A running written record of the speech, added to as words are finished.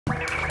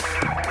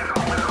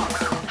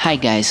Hi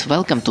guys,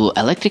 welcome to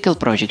Electrical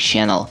Project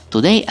channel.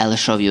 Today I'll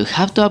show you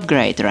how to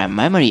upgrade RAM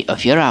memory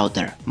of your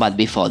router. But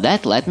before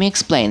that, let me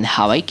explain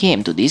how I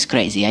came to this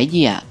crazy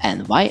idea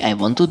and why I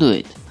want to do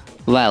it.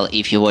 Well,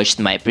 if you watched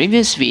my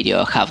previous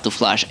video how to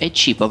flash a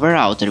chip of a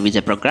router with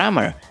a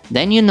programmer,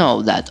 then you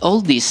know that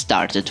all this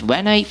started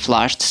when I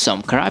flashed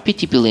some crappy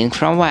TP-Link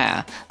from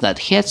TP-WA that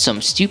had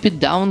some stupid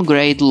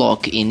downgrade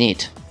lock in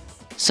it.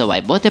 So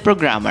I bought a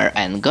programmer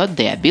and got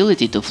the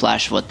ability to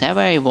flash whatever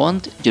I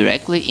want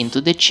directly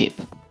into the chip.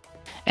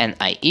 And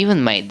I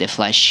even made the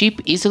flash chip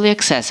easily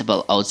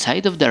accessible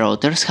outside of the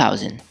router's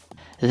housing.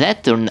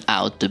 That turned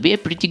out to be a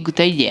pretty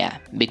good idea,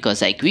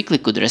 because I quickly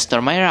could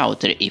restore my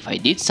router if I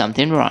did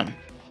something wrong.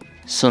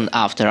 Soon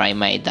after I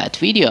made that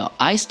video,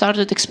 I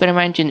started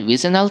experimenting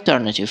with an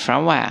alternative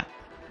from TP-WA.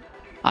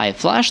 I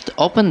flashed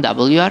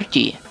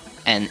OpenWRT,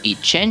 and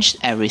it changed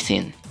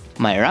everything.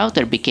 My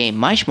router became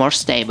much more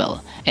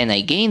stable, and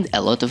I gained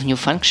a lot of new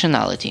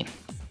functionality.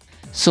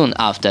 Soon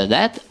after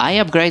that, I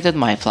upgraded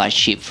my flash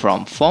chip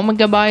from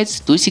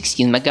 4MB to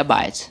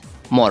 16MB.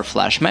 More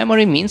flash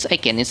memory means I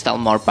can install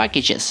more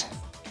packages.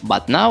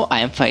 But now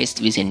I am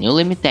faced with a new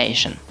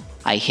limitation.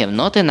 I have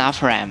not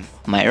enough RAM.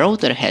 My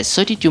router has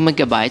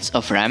 32MB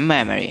of RAM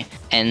memory,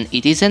 and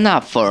it is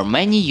enough for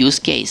many use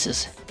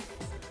cases.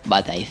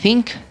 But I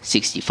think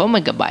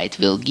 64MB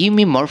will give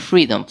me more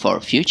freedom for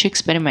future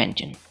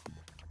experimenting.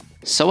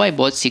 So I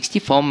bought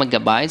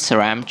 64MB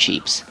RAM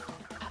chips.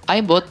 I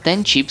bought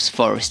 10 chips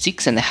for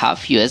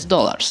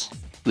 $6.50,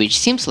 which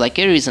seems like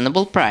a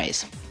reasonable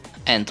price.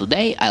 And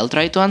today I'll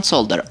try to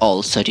unsolder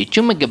all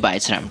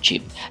 32MB RAM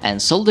chip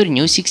and solder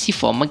new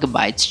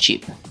 64MB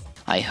chip.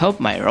 I hope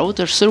my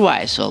router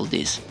survives all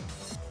this.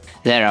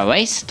 There are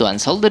ways to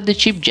unsolder the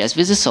chip just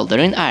with a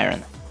soldering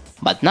iron.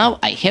 But now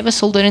I have a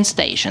soldering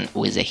station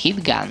with a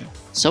heat gun,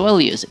 so I'll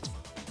use it.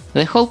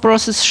 The whole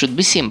process should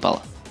be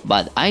simple,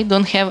 but I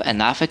don't have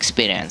enough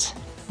experience.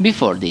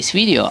 Before this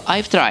video,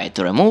 I've tried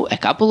to remove a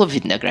couple of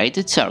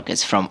integrated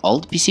circuits from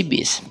old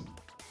PCBs.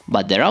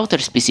 But the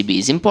router's PCB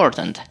is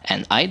important,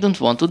 and I don't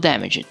want to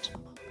damage it.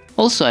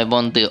 Also, I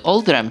want the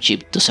old RAM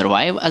chip to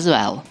survive as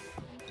well.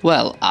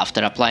 Well,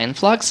 after applying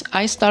flux,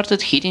 I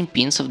started heating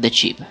pins of the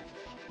chip.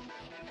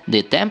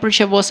 The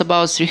temperature was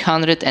about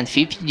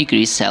 350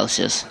 degrees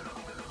Celsius.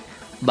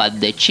 But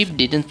the chip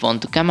didn't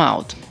want to come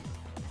out.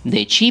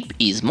 The chip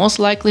is most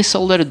likely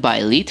soldered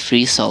by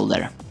lead-free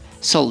solder.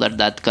 Solder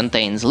that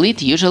contains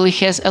lead usually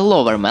has a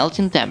lower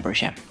melting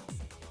temperature.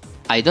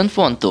 I don't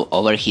want to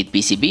overheat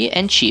PCB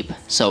and chip,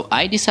 so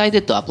I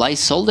decided to apply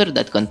solder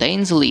that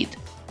contains lead.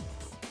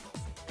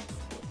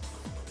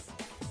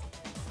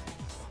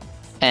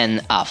 And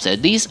after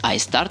this I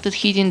started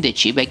heating the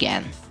chip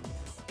again.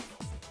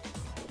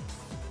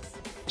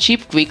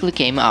 Chip quickly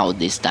came out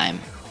this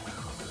time.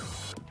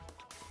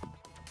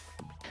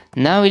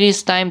 Now it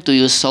is time to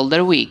use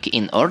solder wick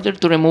in order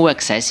to remove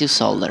excessive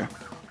solder.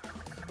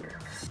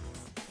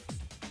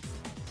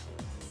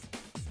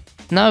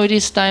 Now it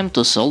is time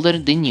to solder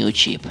the new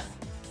chip.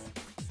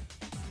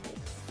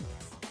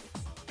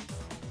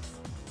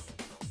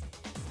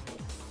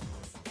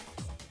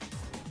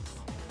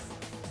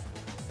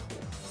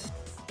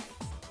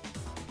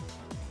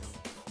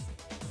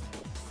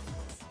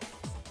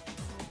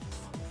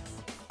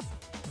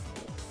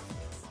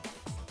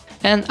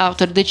 And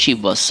after the chip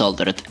was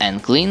soldered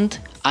and cleaned,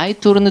 I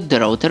turned the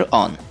router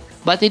on,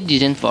 but it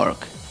didn't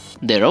work.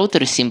 The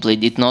router simply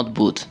did not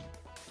boot.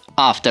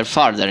 After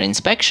further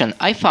inspection,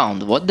 I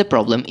found what the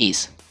problem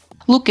is.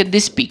 Look at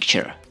this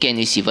picture. Can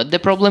you see what the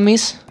problem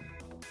is?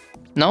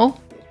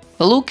 No?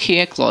 Look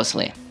here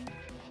closely.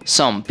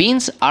 Some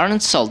pins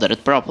aren't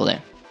soldered properly,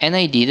 and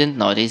I didn't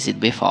notice it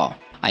before.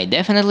 I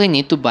definitely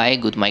need to buy a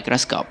good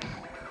microscope.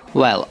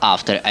 Well,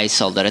 after I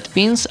soldered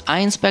pins, I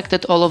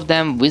inspected all of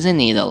them with a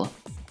needle,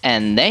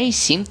 and they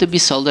seem to be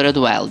soldered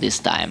well this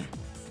time.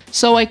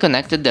 So I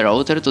connected the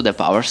router to the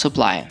power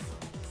supply.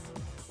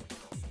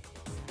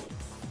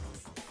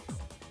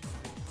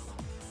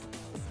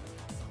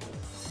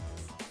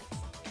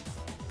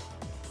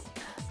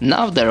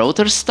 Now the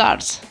router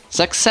starts.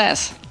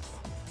 Success!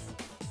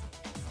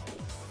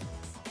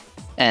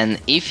 And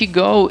if you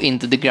go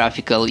into the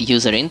graphical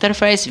user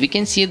interface, we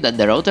can see that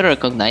the router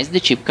recognized the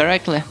chip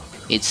correctly.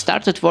 It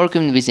started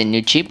working with a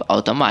new chip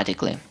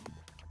automatically.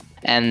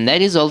 And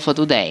that is all for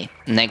today.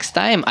 Next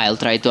time I'll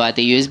try to add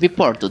a USB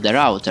port to the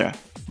router.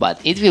 But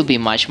it will be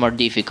much more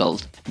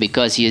difficult,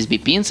 because USB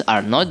pins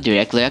are not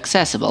directly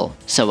accessible,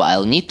 so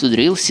I'll need to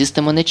drill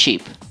system on a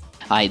chip.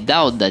 I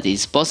doubt that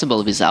it's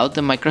possible without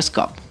a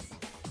microscope.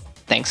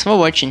 Thanks for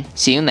watching,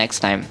 see you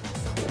next time.